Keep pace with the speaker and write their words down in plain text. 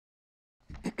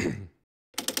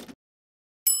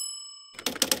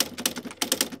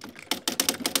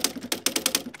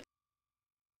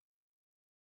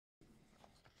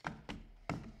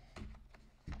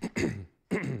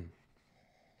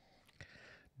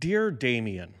Dear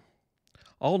Damien,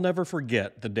 I'll never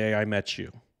forget the day I met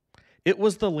you. It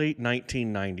was the late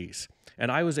 1990s,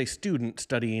 and I was a student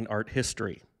studying art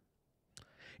history.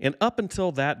 And up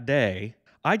until that day,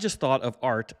 I just thought of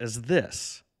art as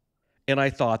this. And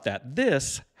I thought that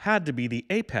this had to be the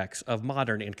apex of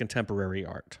modern and contemporary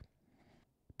art.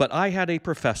 But I had a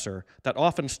professor that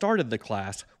often started the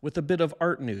class with a bit of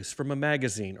art news from a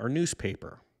magazine or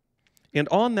newspaper. And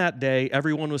on that day,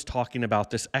 everyone was talking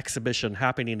about this exhibition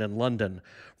happening in London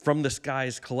from this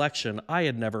guy's collection I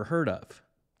had never heard of.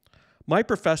 My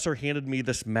professor handed me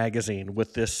this magazine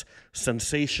with this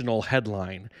sensational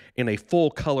headline and a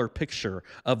full-color picture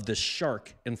of this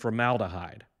shark in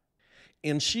formaldehyde.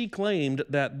 And she claimed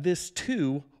that this,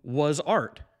 too, was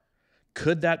art.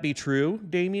 Could that be true,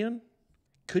 Damien?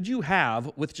 Could you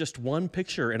have, with just one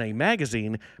picture in a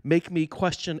magazine, make me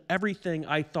question everything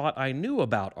I thought I knew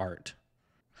about art?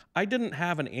 I didn't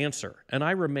have an answer, and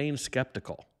I remained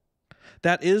skeptical.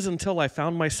 That is until I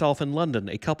found myself in London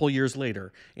a couple years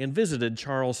later and visited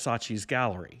Charles Saatchi's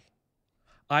gallery.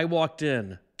 I walked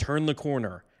in, turned the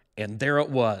corner, and there it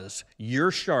was,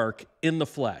 your shark in the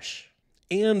flesh.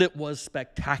 And it was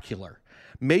spectacular.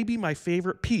 Maybe my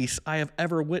favorite piece I have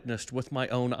ever witnessed with my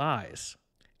own eyes.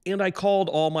 And I called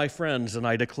all my friends and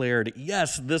I declared,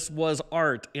 yes, this was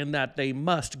art and that they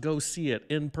must go see it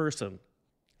in person.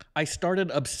 I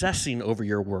started obsessing over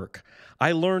your work.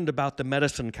 I learned about the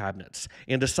medicine cabinets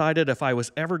and decided if I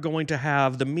was ever going to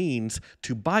have the means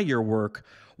to buy your work,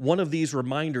 one of these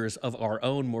reminders of our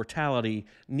own mortality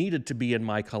needed to be in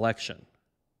my collection.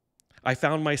 I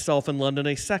found myself in London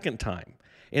a second time,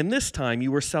 and this time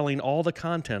you were selling all the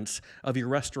contents of your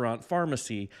restaurant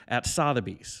pharmacy at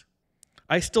Sotheby's.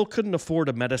 I still couldn't afford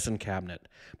a medicine cabinet,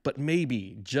 but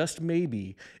maybe, just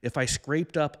maybe, if I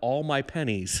scraped up all my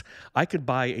pennies, I could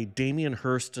buy a Damien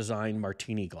Hirst designed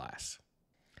martini glass.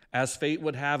 As fate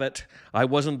would have it, I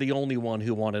wasn't the only one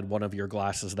who wanted one of your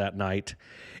glasses that night,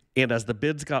 and as the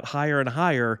bids got higher and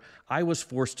higher, I was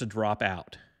forced to drop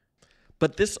out.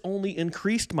 But this only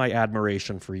increased my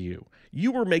admiration for you.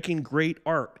 You were making great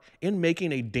art and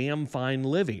making a damn fine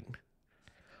living.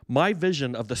 My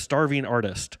vision of the starving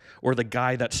artist or the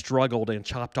guy that struggled and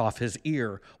chopped off his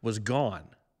ear was gone.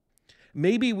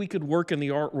 Maybe we could work in the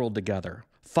art world together,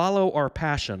 follow our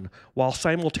passion, while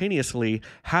simultaneously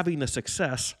having the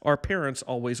success our parents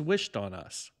always wished on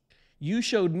us. You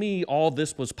showed me all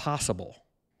this was possible.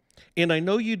 And I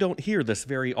know you don't hear this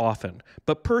very often,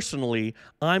 but personally,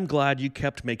 I'm glad you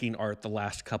kept making art the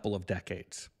last couple of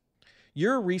decades.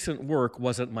 Your recent work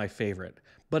wasn't my favorite,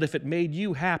 but if it made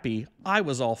you happy, I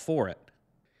was all for it.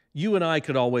 You and I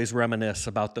could always reminisce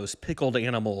about those pickled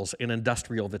animals in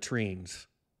industrial vitrines.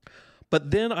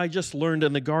 But then I just learned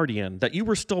in The Guardian that you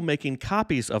were still making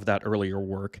copies of that earlier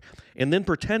work and then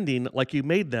pretending like you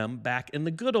made them back in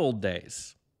the good old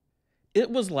days. It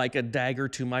was like a dagger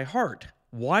to my heart.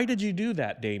 Why did you do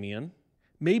that, Damien?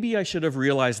 Maybe I should have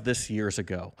realized this years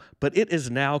ago, but it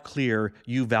is now clear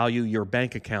you value your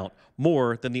bank account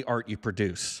more than the art you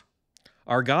produce.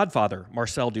 Our godfather,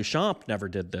 Marcel Duchamp, never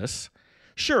did this.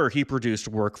 Sure, he produced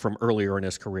work from earlier in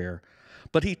his career,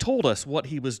 but he told us what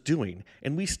he was doing,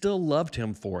 and we still loved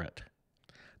him for it.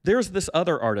 There's this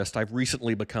other artist I've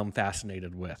recently become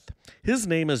fascinated with. His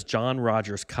name is John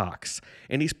Rogers Cox,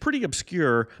 and he's pretty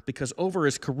obscure because over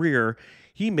his career,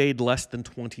 he made less than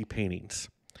 20 paintings.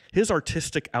 His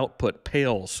artistic output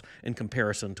pales in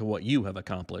comparison to what you have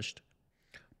accomplished.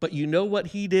 But you know what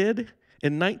he did?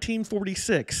 In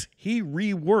 1946, he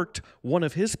reworked one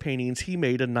of his paintings he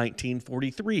made in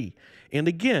 1943. And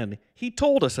again, he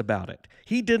told us about it.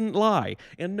 He didn't lie,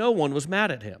 and no one was mad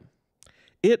at him.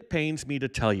 It pains me to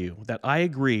tell you that I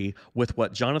agree with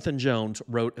what Jonathan Jones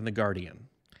wrote in The Guardian.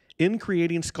 In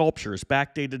creating sculptures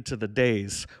backdated to the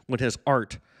days when his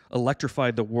art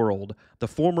electrified the world, the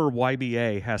former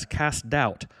YBA has cast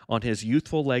doubt on his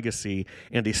youthful legacy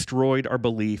and destroyed our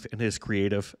belief in his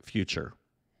creative future.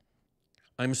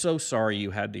 I'm so sorry you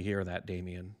had to hear that,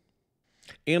 Damien.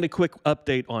 And a quick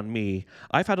update on me.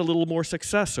 I've had a little more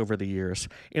success over the years,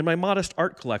 and my modest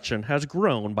art collection has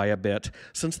grown by a bit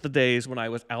since the days when I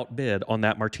was outbid on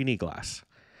that martini glass.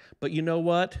 But you know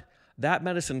what? That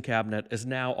medicine cabinet is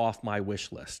now off my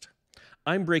wish list.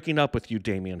 I'm breaking up with you,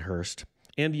 Damien Hirst.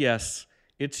 And yes,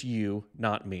 it's you,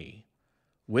 not me.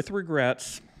 With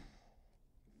regrets,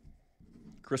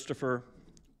 Christopher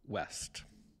West.